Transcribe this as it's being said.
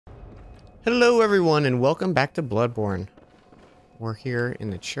Hello everyone and welcome back to Bloodborne. We're here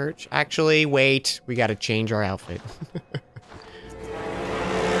in the church. Actually, wait, we gotta change our outfit.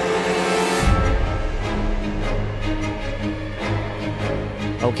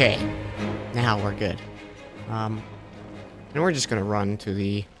 Okay, now we're good. And we're just gonna run to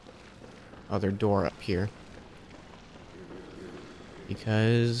the other door up here.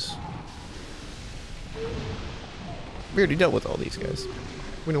 Because we already dealt with all these guys.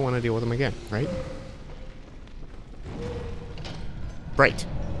 We don't want to deal with them again, right? Right.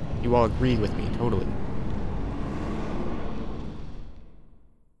 You all agree with me, totally.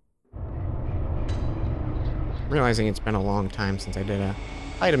 Realizing it's been a long time since I did a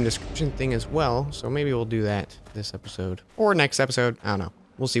item description thing as well, so maybe we'll do that this episode. Or next episode, I don't know.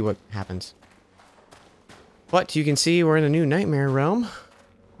 We'll see what happens. But you can see we're in a new nightmare realm.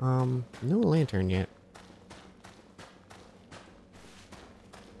 No lantern yet.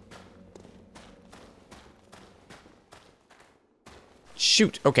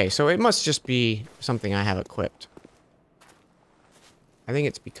 Shoot. Okay, so it must just be something I have equipped. I think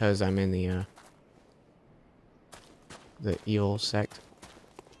it's because I'm in the Eel sect.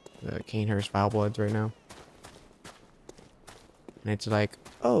 The Canehurst Foulbloods right now. And it's like,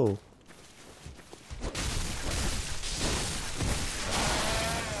 oh.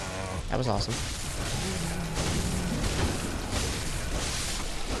 That was awesome.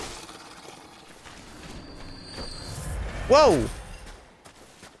 Whoa!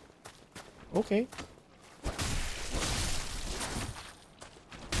 Okay.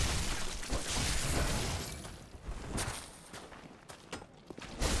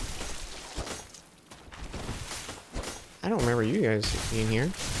 I don't remember you guys being here.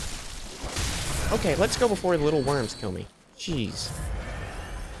 Okay, let's go before the little worms kill me. Jeez.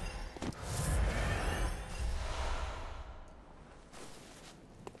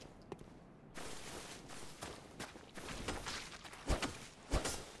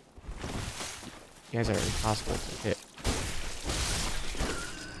 You guys are impossible to hit.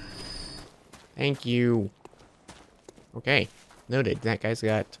 Thank you. Okay, noted. That guy's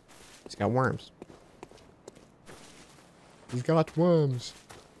got, he's got worms. He's got worms.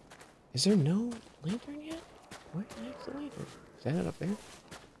 Is there no lantern yet? Where the heck's the lantern? Is that it up there?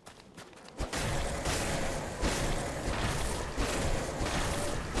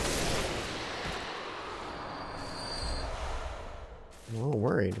 I'm a little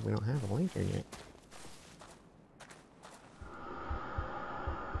worried we don't have a lantern yet.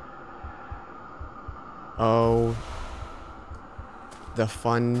 Oh, the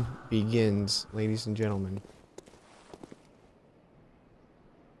fun begins, ladies and gentlemen.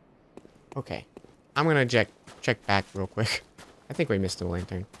 Okay, I'm gonna check back real quick. I think we missed the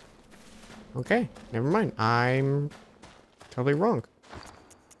lantern. Okay, never mind. I'm totally wrong.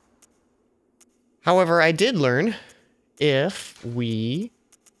 However, I did learn if we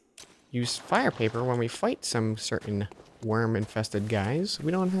use fire paper when we fight some certain worm-infested guys,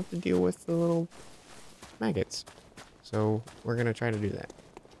 we don't have to deal with the little maggots. So we're gonna try to do that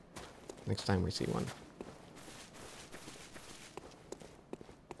next time we see one.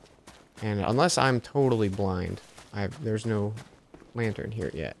 And unless I'm totally blind, there's no lantern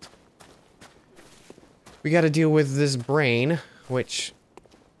here yet. We gotta deal with this brain, which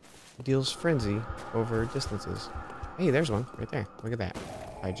deals frenzy over distances. Hey, there's one right there. Look at that.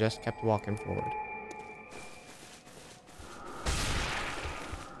 I just kept walking forward.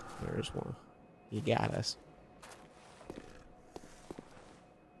 There's one. He got us.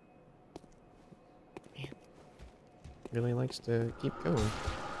 Man. Really likes to keep going.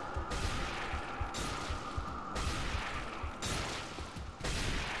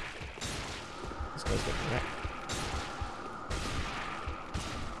 This guy's getting wrecked.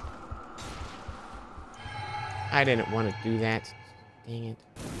 I didn't want to do that. Dang it.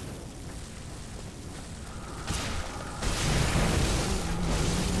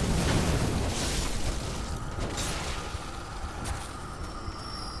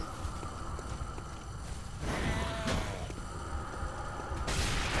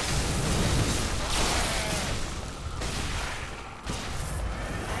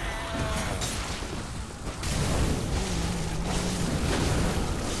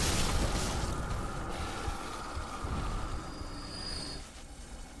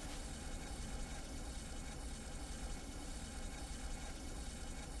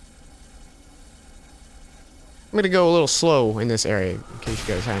 I'm gonna go a little slow in this area, in case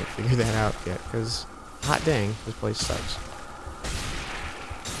you guys haven't figured that out yet, because hot dang, this place sucks.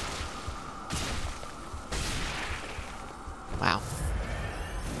 Wow.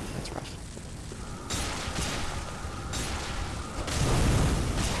 That's rough.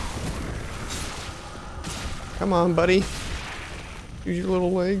 Come on, buddy. Use your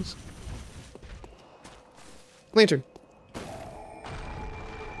little legs. Lantern.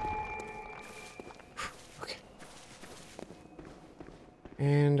 Okay.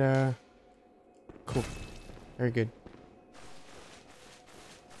 And, cool. Very good.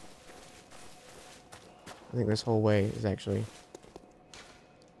 I think this whole way is actually...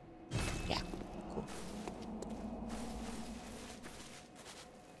 Yeah. Cool.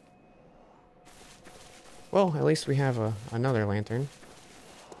 Well, at least we have another lantern.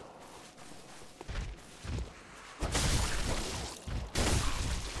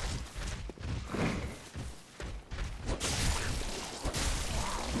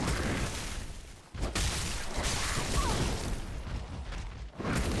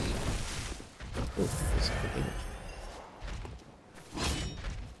 Ooh, this is good damage.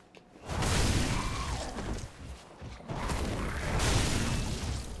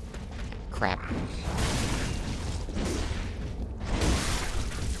 Crap.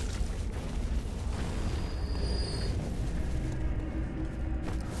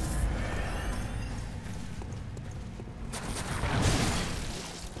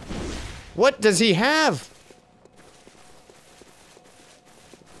 What does he have?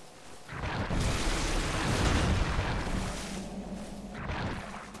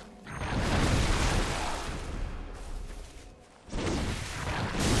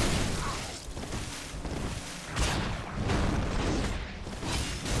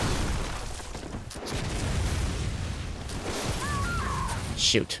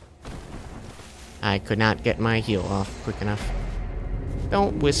 Shoot. I could not get my heal off quick enough.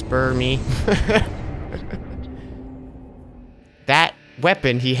 Don't whisper me. That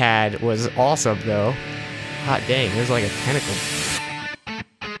weapon he had was awesome, though. Hot dang, it was like a tentacle.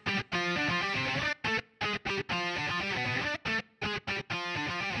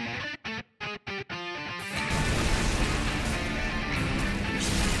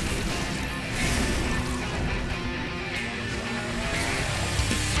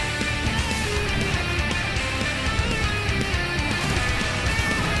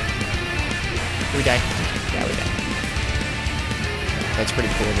 We die. Yeah, we die. That's pretty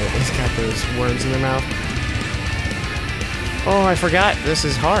cool that he's got those worms in their mouth. Oh, I forgot. This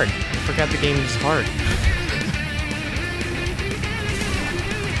is hard. I forgot the game is hard.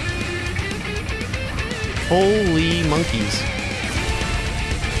 Holy monkeys.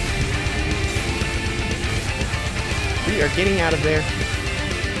 We are getting out of there.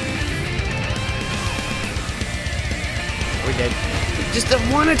 We're dead. Just the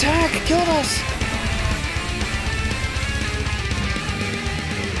one attack killed us.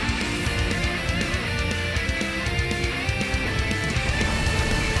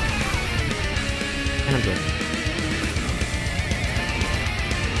 And I'm dead.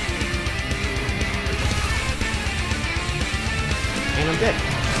 And I'm dead.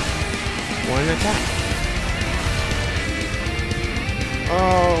 One attack.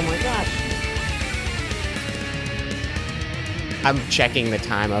 Oh my gosh. I'm checking the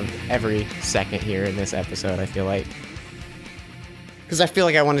time of every second here in this episode, I feel like. Because I feel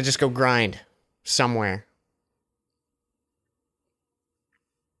like I want to just go grind somewhere.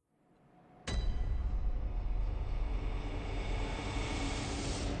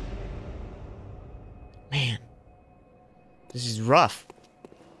 Man. This is rough.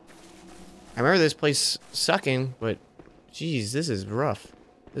 I remember this place sucking, but geez, this is rough.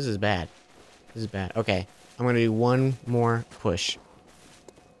 This is bad. This is bad. Okay, I'm gonna do one more push.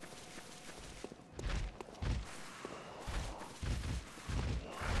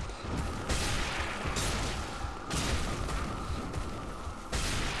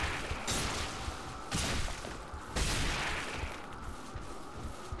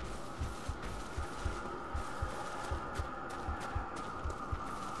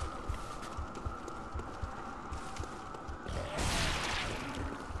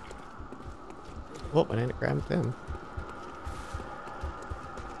 Oh, I didn't grab them.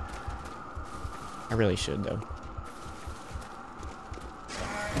 I really should, though.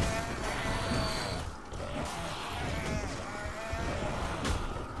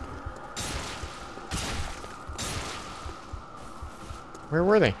 Where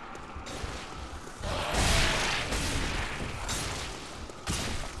were they?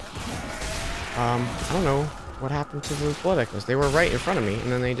 I don't know what happened to the blood echoes. They were right in front of me, and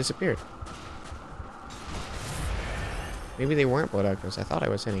then they disappeared. Maybe they weren't blood echoes. I thought I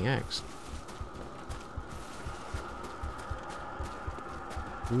was hitting X.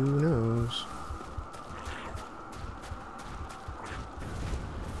 Who knows?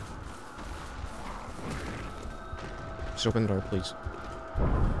 Just open the door, please.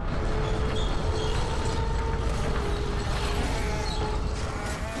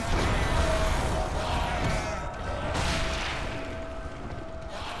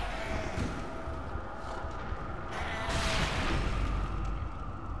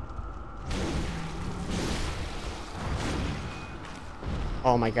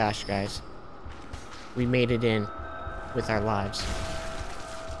 Oh my gosh, guys. We made it in with our lives.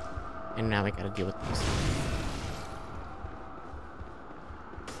 And now we gotta deal with these.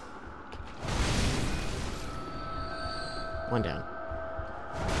 One down.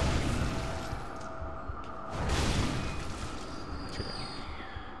 Two down.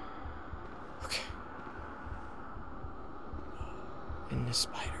 Okay. And the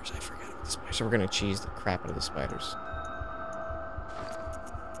spiders. I forgot about the spiders. So we're gonna cheese the crap out of the spiders.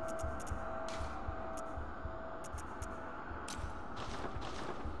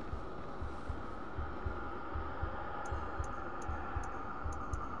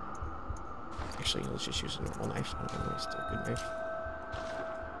 Actually, let's just use a normal knife. I don't know, it's still a good knife.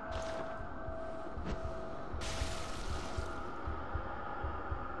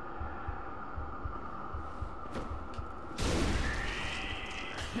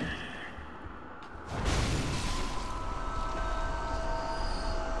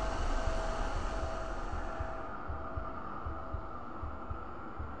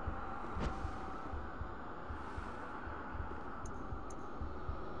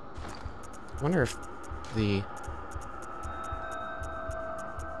 I wonder if the...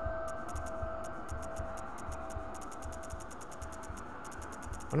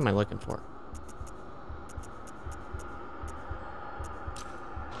 What am I looking for?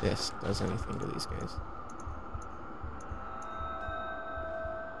 This does anything to these guys.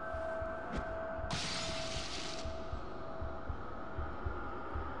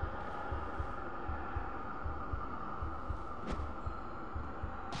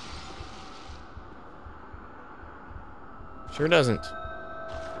 Sure doesn't.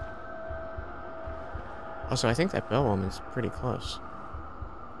 Also, I think that bell woman's pretty close.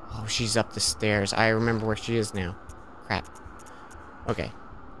 Oh, she's up the stairs. I remember where she is now. Crap. Okay.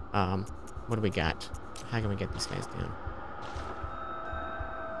 What do we got? How can we get these guys down?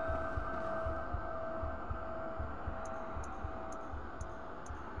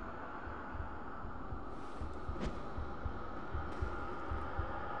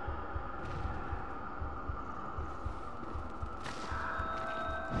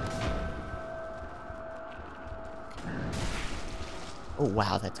 Oh,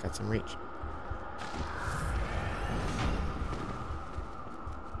 wow, that's got some reach.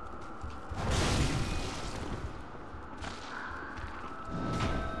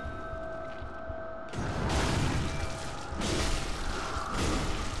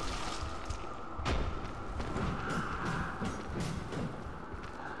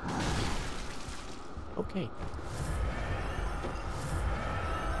 Okay.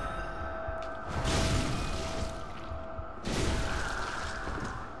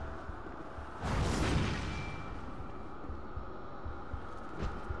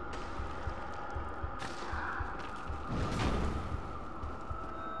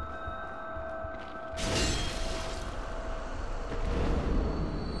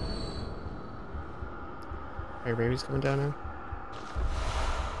 Fire baby's coming down now.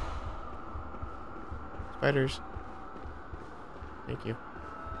 Spiders. Thank you.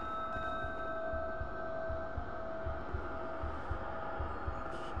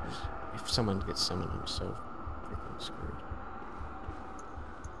 If someone gets summoned, I'm so freaking screwed.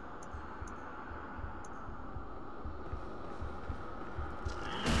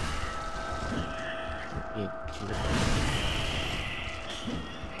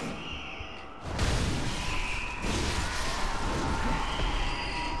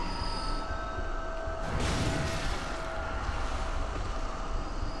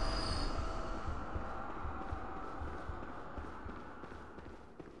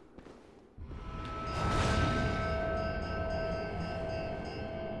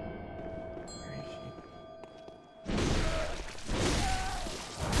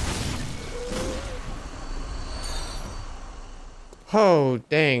 Oh,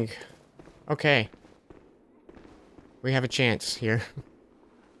 dang. Okay. We have a chance here.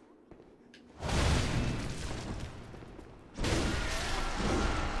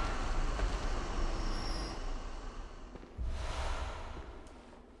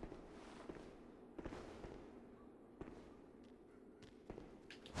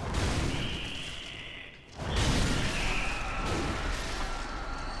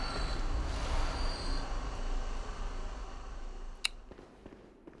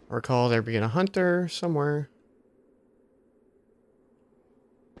 I recall there being a hunter somewhere.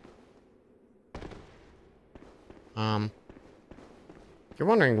 If you're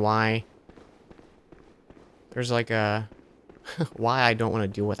wondering why there's like a why I don't want to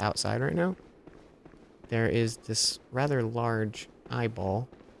deal with outside right now, there is this rather large eyeball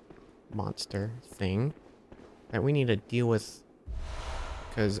monster thing that we need to deal with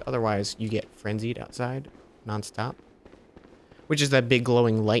because otherwise you get frenzied outside nonstop. Which is that big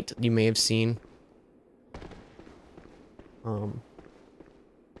glowing light you may have seen.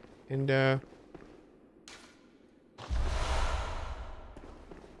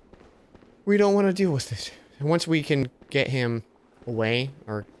 We don't want to deal with it. And once we can get him away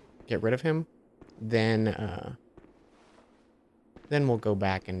or get rid of him, then we'll go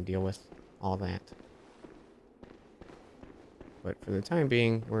back and deal with all that. But for the time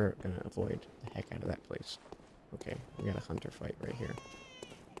being, we're gonna avoid the heck out of that place. Okay, we got a hunter fight right here.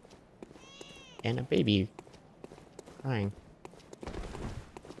 And a baby crying.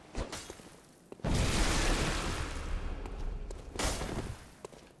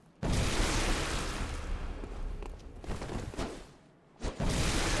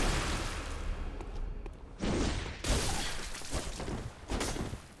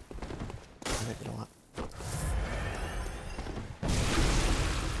 That did a lot.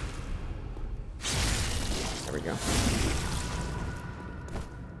 There we go.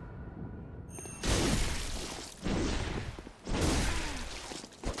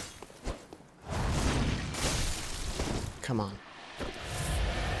 Come on.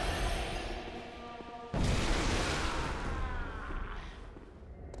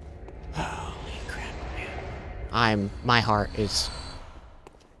 Holy crap, man. My heart is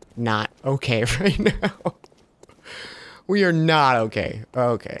not okay right now. We are not okay.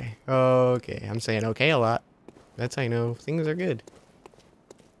 Okay. Okay. I'm saying okay a lot. That's how you know things are good.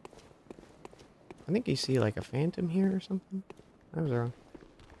 I think you see like a phantom here or something. I was wrong.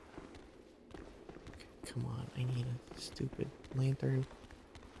 Okay, come on. I need a stupid lantern.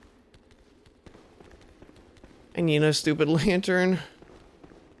 I need a stupid lantern.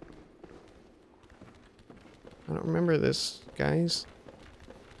 I don't remember this, guys.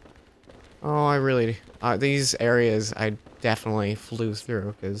 Oh, I really... these areas I definitely flew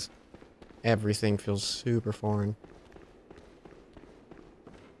through because everything feels super foreign.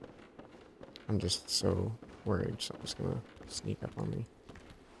 I'm just so worried something's gonna sneak up on me.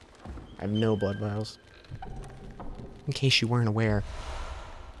 I have no blood vials. In case you weren't aware.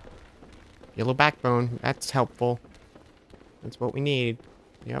 Yellow backbone, that's helpful. That's what we need.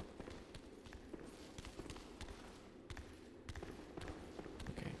 Yep.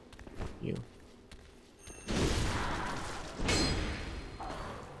 Okay. You.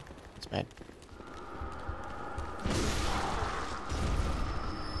 That's bad.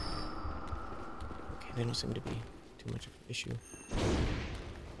 Okay, they don't seem to be too much of an issue.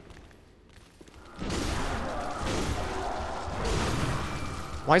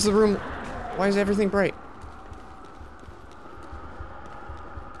 Why is the room... Why is everything bright?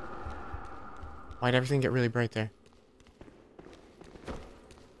 Why'd everything get really bright there?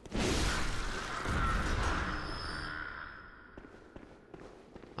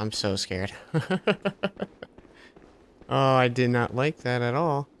 I'm so scared. Oh, I did not like that at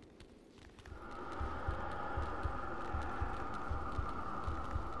all.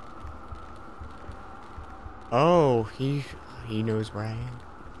 Oh, he knows where I am.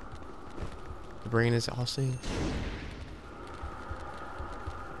 The brain is all seeing.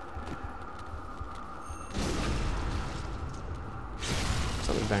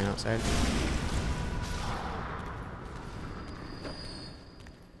 Something's banging outside.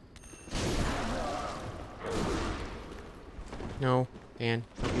 No, Dan,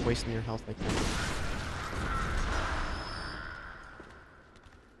 don't be wasting your health like that.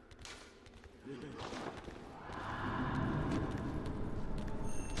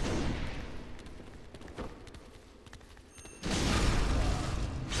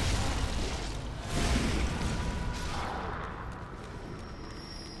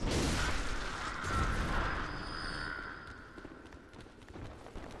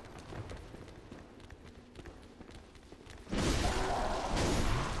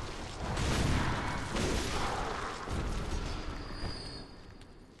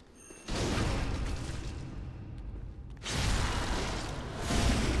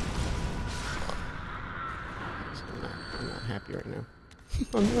 I'm not happy right now.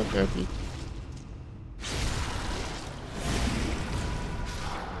 I'm not happy.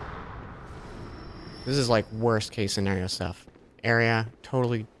 This is like worst case scenario stuff. Area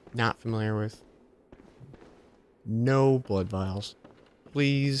totally not familiar with. No blood vials.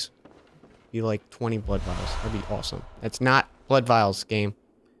 Please be like 20 blood vials. That'd be awesome. That's not blood vials, game.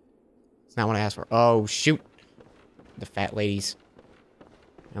 It's not what I asked for. Oh, shoot. The fat ladies.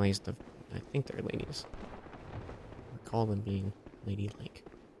 At least I think they're ladies. I recall them being ladylike.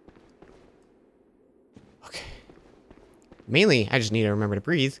 Okay. Mainly, I just need to remember to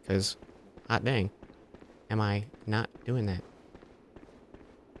breathe, because hot dang. Am I not doing that?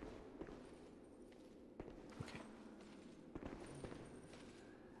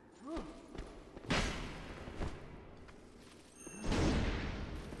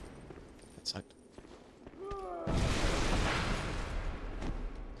 That sucked.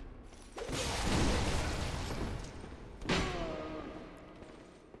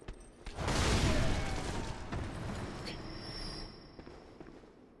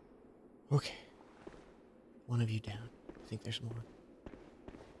 Okay. One of you down. I think there's more.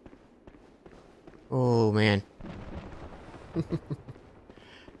 Oh, man.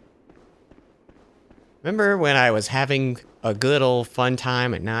 Remember when I was having a good old fun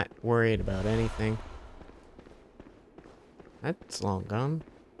time and not worried about anything? That's long gone.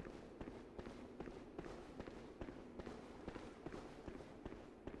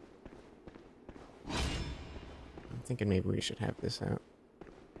 I'm thinking maybe we should have this out.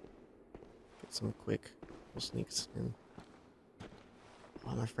 Get some quick sneaks in.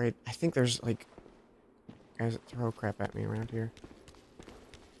 Oh, I'm afraid. I think there's, like, guys that throw crap at me around here.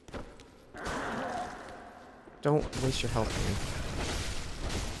 Don't waste your health, man.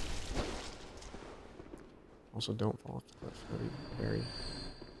 Also, don't fall off the cliff. That'd be very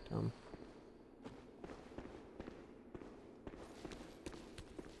dumb.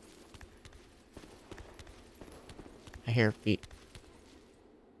 I hear feet.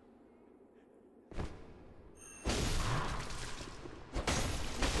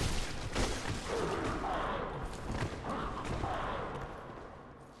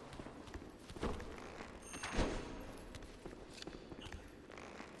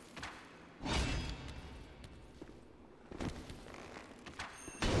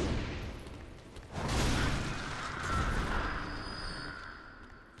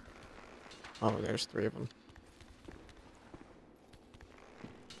 Oh, there's 3 of them.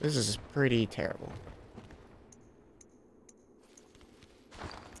 This is pretty terrible.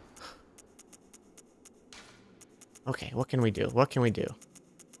 Okay, what can we do? What can we do?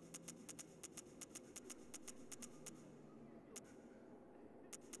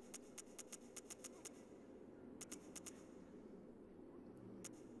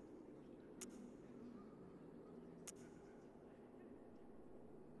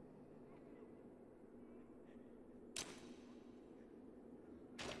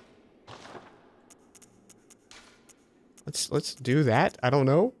 Let's do that. I don't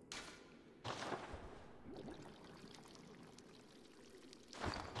know.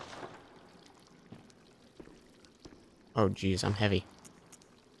 Oh, geez, I'm heavy.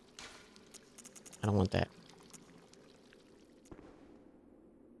 I don't want that.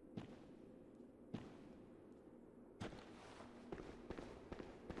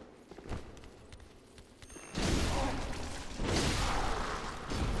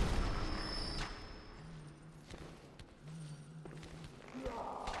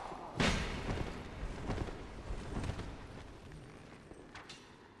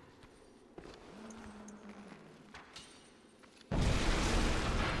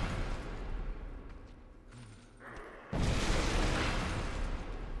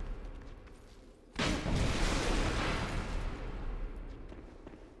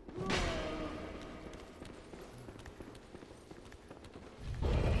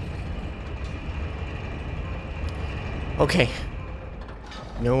 Okay.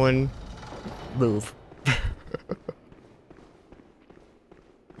 No one move.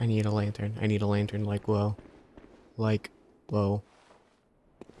 I need a lantern. I need a lantern like whoa. Like whoa.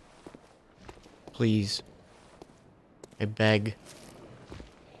 Please. I beg.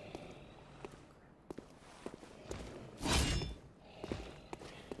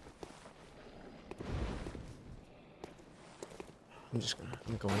 I'm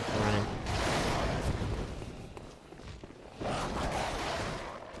going for running.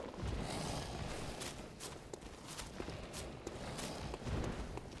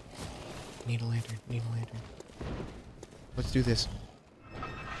 Need a lantern. Need a lantern. Let's do this.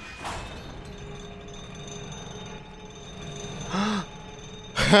 Ha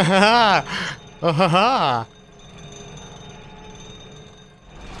ha! Oh ha ha!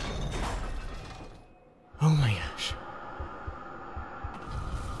 Oh my gosh.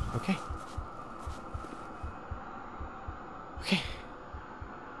 Okay. Okay.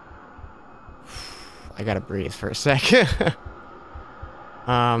 I gotta breathe for a sec.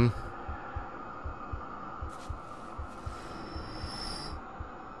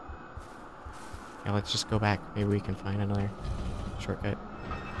 Yeah, let's just go back. Maybe we can find another shortcut.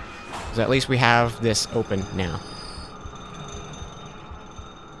 Because at least we have this open now.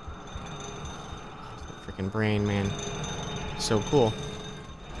 Freaking brain, man. So cool.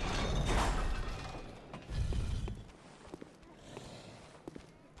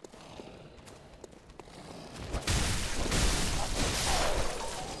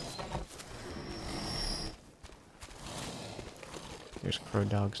 There's crow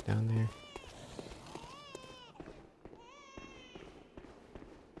dogs down there.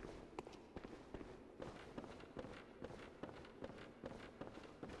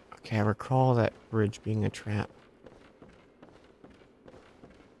 Okay, I recall that bridge being a trap.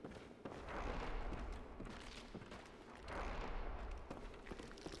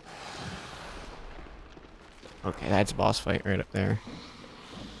 Okay, that's a boss fight right up there.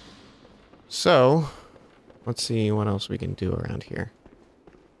 So, let's see what else we can do around here.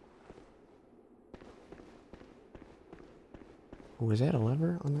 Oh, is that a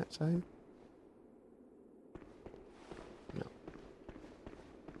lever on that side? No.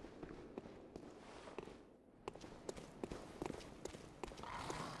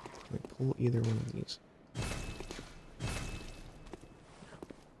 Can we pull either one of these?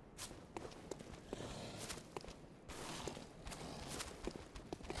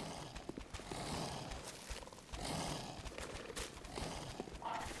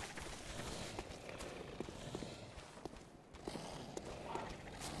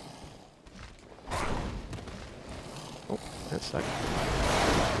 Oh, that sucked.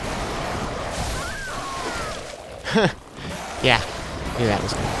 Yeah, knew that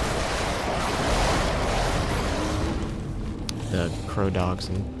was coming. The crow dogs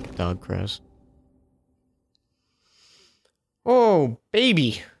and dog crows. Oh,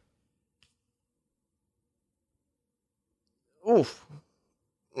 baby! Oof.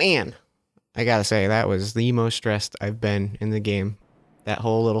 Man. I gotta say, that was the most stressed I've been in the game. That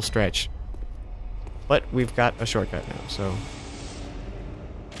whole little stretch. But we've got a shortcut now, so...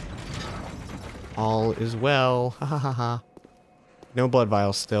 all is well. Ha ha ha ha. No blood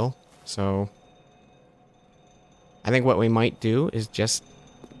vials still, so... I think what we might do is just...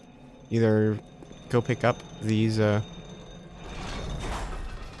 either go pick up these,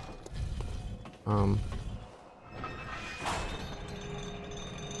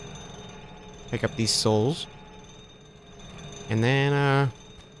 pick up these souls. And then,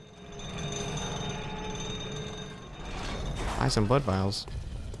 buy some blood vials.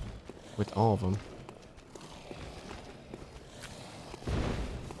 With all of them.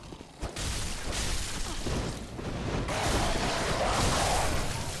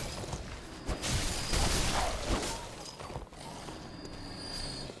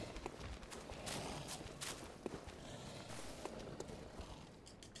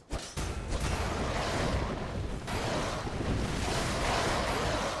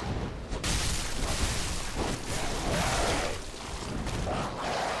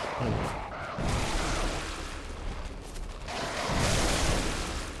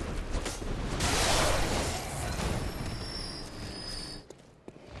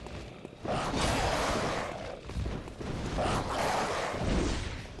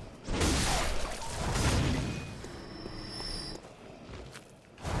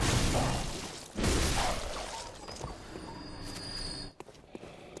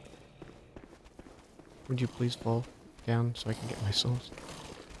 Would you please fall down so I can get my souls?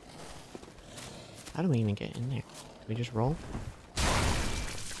 How do we even get in there? Do we just roll?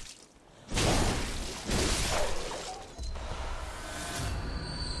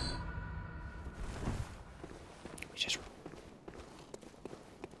 We just roll.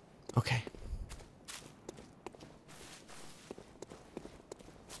 Okay.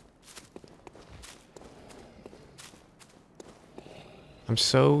 I'm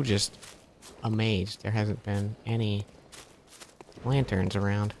so just amazed there hasn't been any lanterns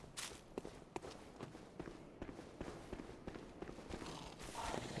around.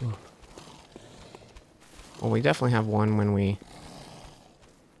 Ooh. Well, we definitely have one when we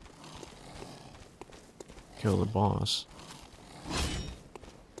kill the boss.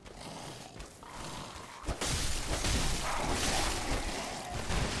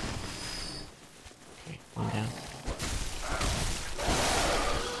 Okay, one down.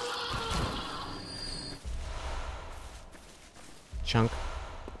 Chunk.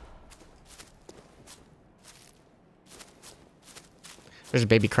 There's a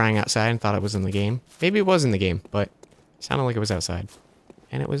baby crying outside and thought it was in the game. Maybe it was in the game, but it sounded like it was outside.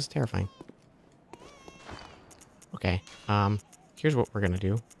 And it was terrifying. Okay, here's what we're gonna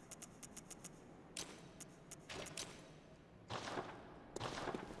do.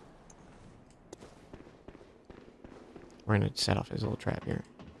 We're gonna set off his little trap here.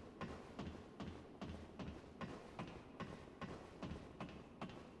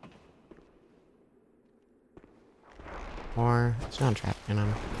 Or it's not a trap, and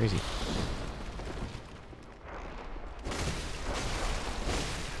I'm crazy.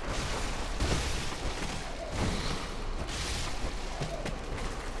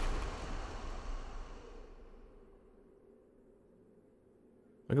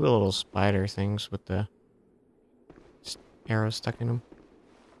 Look at the little spider things with the arrows stuck in them.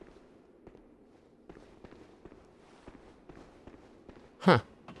 Huh.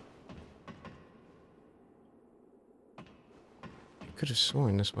 have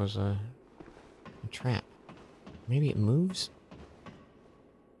sworn this was a trap. Maybe it moves?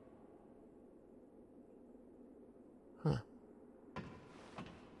 Huh.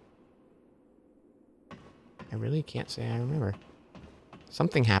 I really can't say I remember.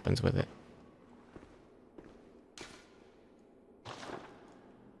 Something happens with it.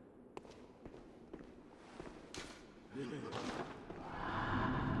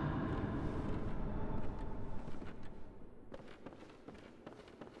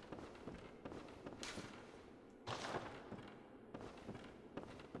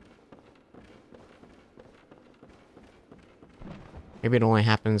 Maybe it only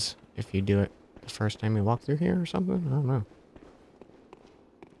happens if you do it the first time you walk through here or something? I don't know.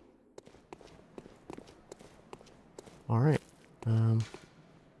 Alright. Yeah, I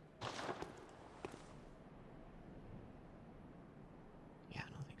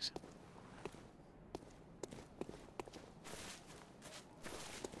don't think so.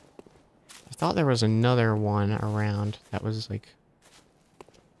 I thought there was another one around that was like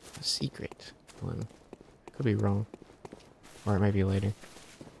a secret one. Could be wrong. Or it might be later.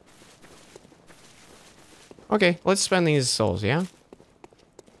 Okay, let's spend these souls, yeah?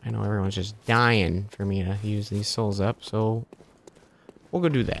 I know everyone's just dying for me to use these souls up, so we'll go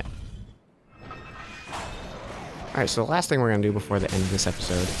do that. Alright, so the last thing we're going to do before the end of this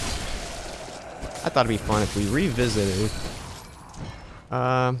episode, I thought it'd be fun if we revisited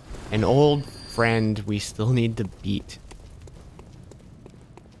an old friend we still need to beat.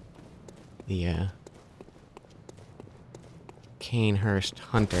 The Canehurst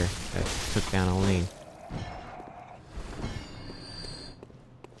hunter that took down Elaine.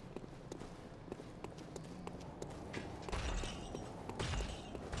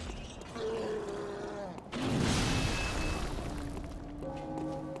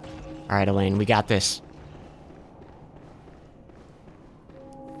 Alright, Elaine, we got this.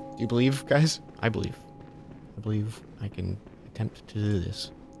 Do you believe, guys? I believe. I believe I can attempt to do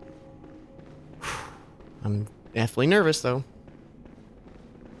this. I'm definitely nervous, though.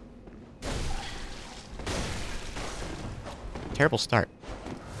 Terrible start.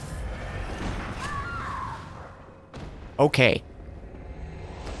 Okay.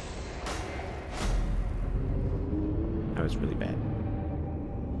 That was really bad.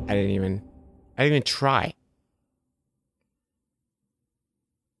 I didn't even try.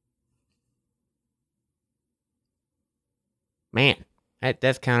 Man, that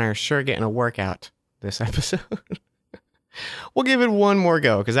Death Counter is sure getting a workout this episode. We'll give it one more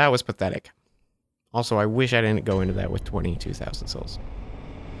go, because that was pathetic. Also, I wish I didn't go into that with 22,000 souls.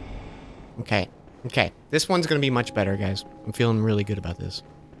 Okay. Okay. This one's going to be much better, guys. I'm feeling really good about this.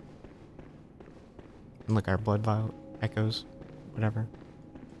 And look, our blood vial echoes. Whatever.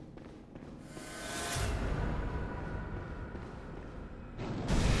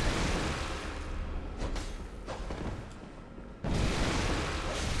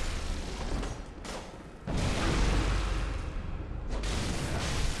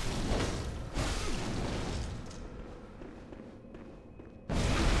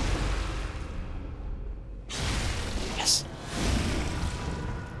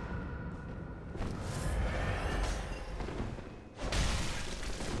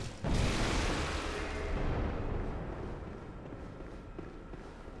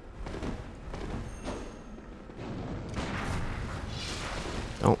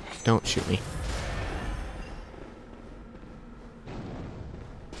 Don't shoot me.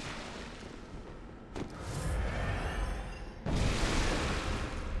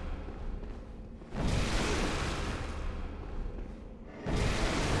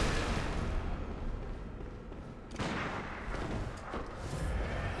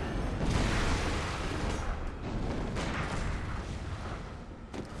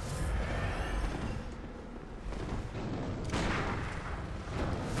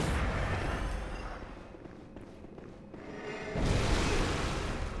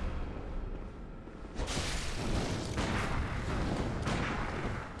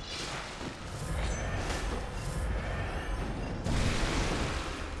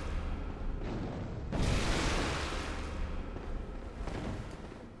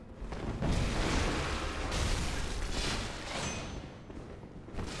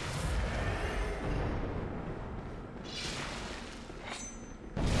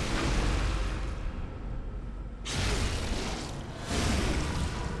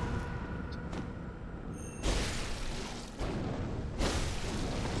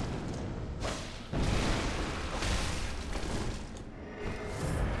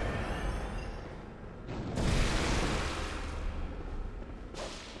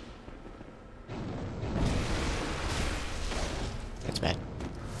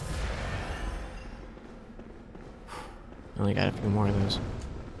 Only got a few more of those.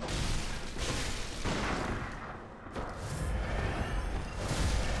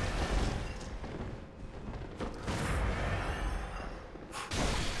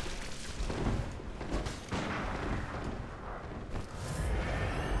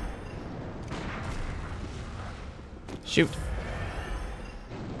 Shoot.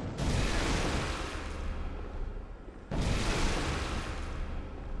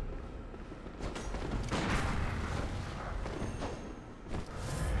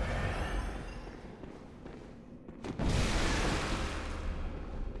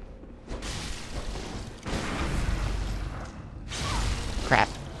 Crap.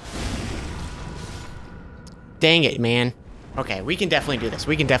 Dang it, man. Okay, we can definitely do this.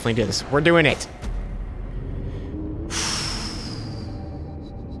 We can definitely do this. We're doing it.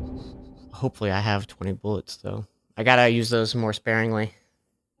 Hopefully I have 20 bullets, though. I gotta use those more sparingly.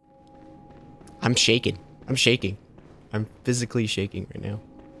 I'm shaking. I'm shaking. I'm physically shaking right now.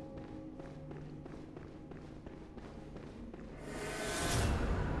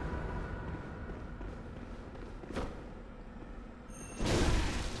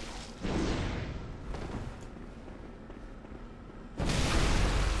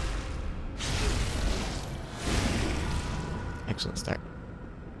 Excellent start.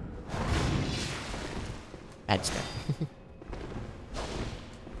 Bad start.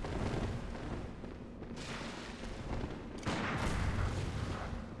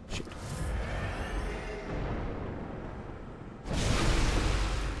 Shoot.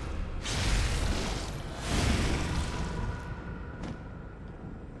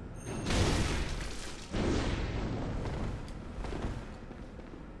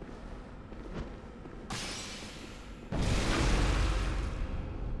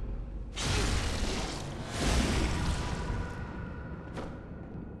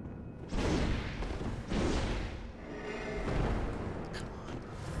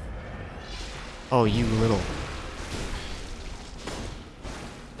 Oh, you little...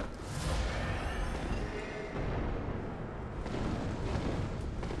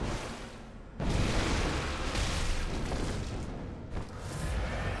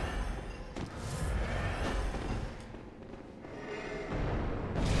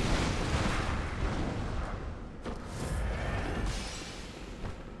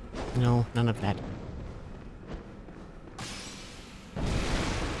 No, none of that.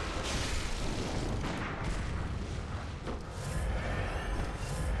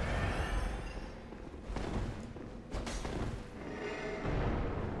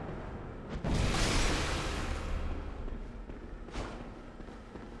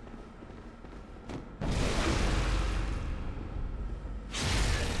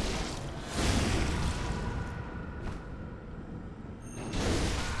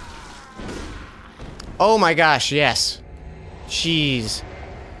 Oh my gosh, yes. Jeez.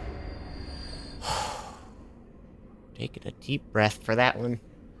 Taking a deep breath for that one.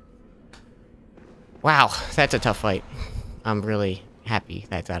 Wow, that's a tough fight. I'm really happy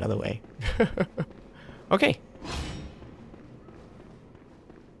that's out of the way. Okay.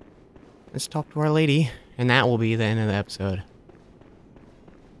 Let's talk to our lady, and that will be the end of the episode.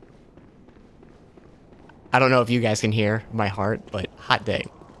 I don't know if you guys can hear my heart, but hot day.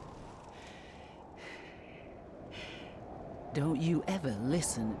 Don't you ever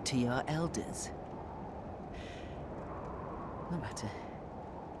listen to your elders? No matter.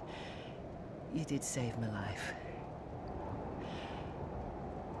 You did save my life.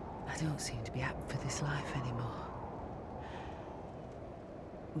 I don't seem to be apt for this life anymore.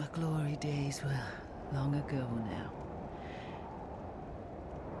 My glory days were long ago now.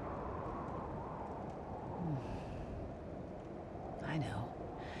 I know.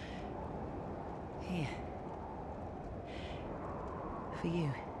 Here. For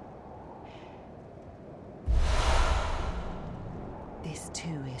you. This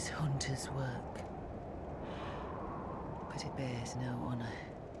too is hunter's work. But it bears no honor.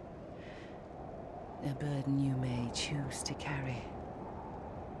 A burden you may choose to carry.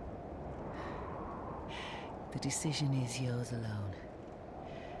 The decision is yours alone.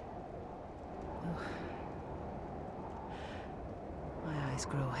 Oh. My eyes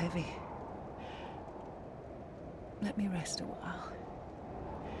grow heavy. Let me rest a while.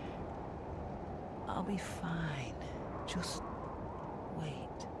 I'll be fine. Just wait.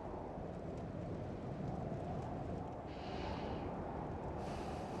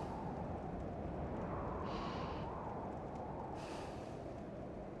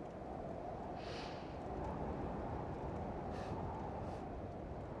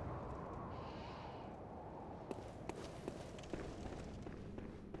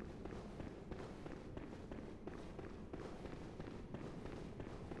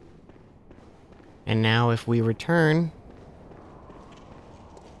 And now if we return...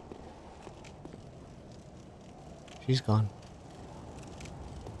 She's gone.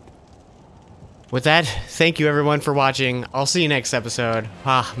 With that, thank you everyone for watching. I'll see you next episode.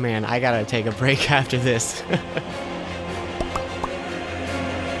 Ah, man, I gotta take a break after this.